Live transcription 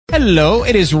Hello,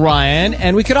 it is Ryan,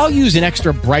 and we could all use an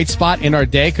extra bright spot in our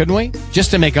day, couldn't we? Just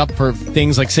to make up for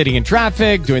things like sitting in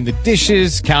traffic, doing the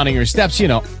dishes, counting your steps, you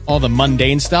know, all the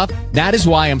mundane stuff. That is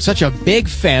why I'm such a big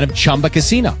fan of Chumba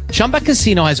Casino. Chumba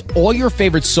Casino has all your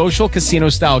favorite social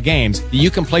casino-style games that you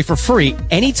can play for free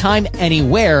anytime,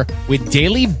 anywhere with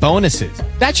daily bonuses.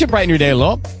 That should brighten your day a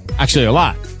little. Actually, a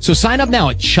lot. So sign up now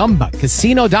at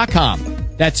ChumbaCasino.com.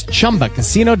 That's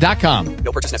ChumbaCasino.com.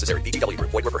 No purchase necessary. VGW Group.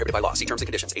 Void where prohibited by law. See terms and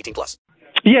conditions. 18+.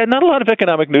 Yeah, not a lot of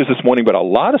economic news this morning, but a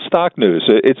lot of stock news.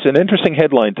 It's an interesting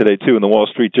headline today, too, in the Wall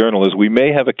Street Journal, is we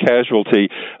may have a casualty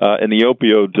in the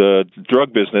opioid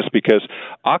drug business because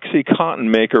OxyContin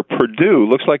maker Purdue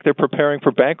looks like they're preparing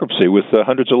for bankruptcy with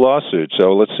hundreds of lawsuits.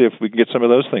 So let's see if we can get some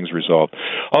of those things resolved.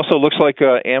 Also, looks like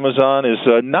Amazon is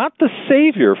not the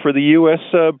savior for the U.S.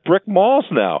 Brick malls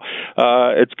now.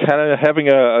 It's kind of having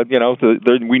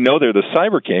we know they're the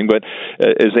cyber king, but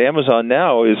as Amazon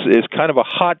now is kind of a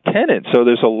hot tenant. So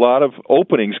there's a lot of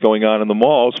openings going on in the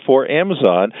malls for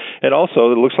Amazon, and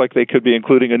also it looks like they could be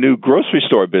including a new grocery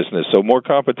store business, so more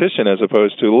competition as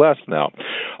opposed to less now.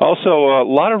 Also, a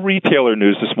lot of retailer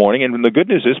news this morning, and the good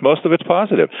news is most of it's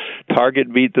positive.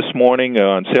 Target beat this morning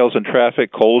on sales and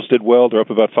traffic. Kohl's did well. They're up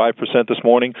about 5% this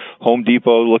morning. Home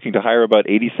Depot looking to hire about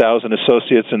 80,000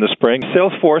 associates in the spring.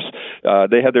 Salesforce,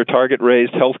 they had their target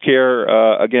raised.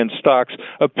 Healthcare, again, stocks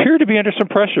appear to be under some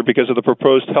pressure because of the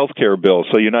proposed healthcare bill.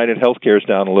 So United Healthcare is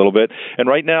down a little bit, and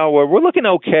right now we're looking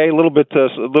okay, a little bit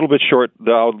short.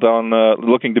 Dow down,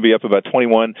 looking to be up about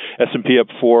 21. S&P up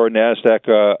 4. Nasdaq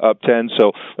up 10.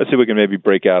 So let's see if we can maybe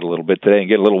break out a little bit today and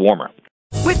get a little warmer.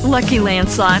 With Lucky Land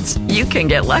Slots, you can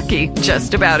get lucky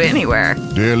just about anywhere.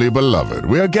 Dearly beloved,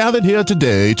 we are gathered here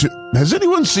today to... Has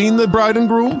anyone seen the bride and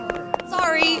groom?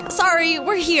 Sorry,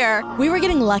 we're here. We were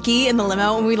getting lucky in the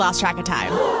limo and we lost track of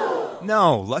time.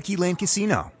 No, Lucky Land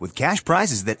Casino, with cash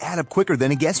prizes that add up quicker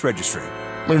than a guest registry.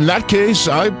 In that case,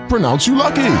 I pronounce you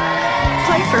lucky.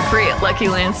 Play for free at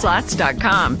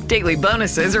LuckyLandSlots.com. Daily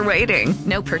bonuses are waiting.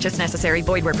 No purchase necessary.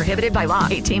 Void where prohibited by law.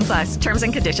 18+. Terms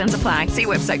and conditions apply. See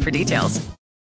website for details.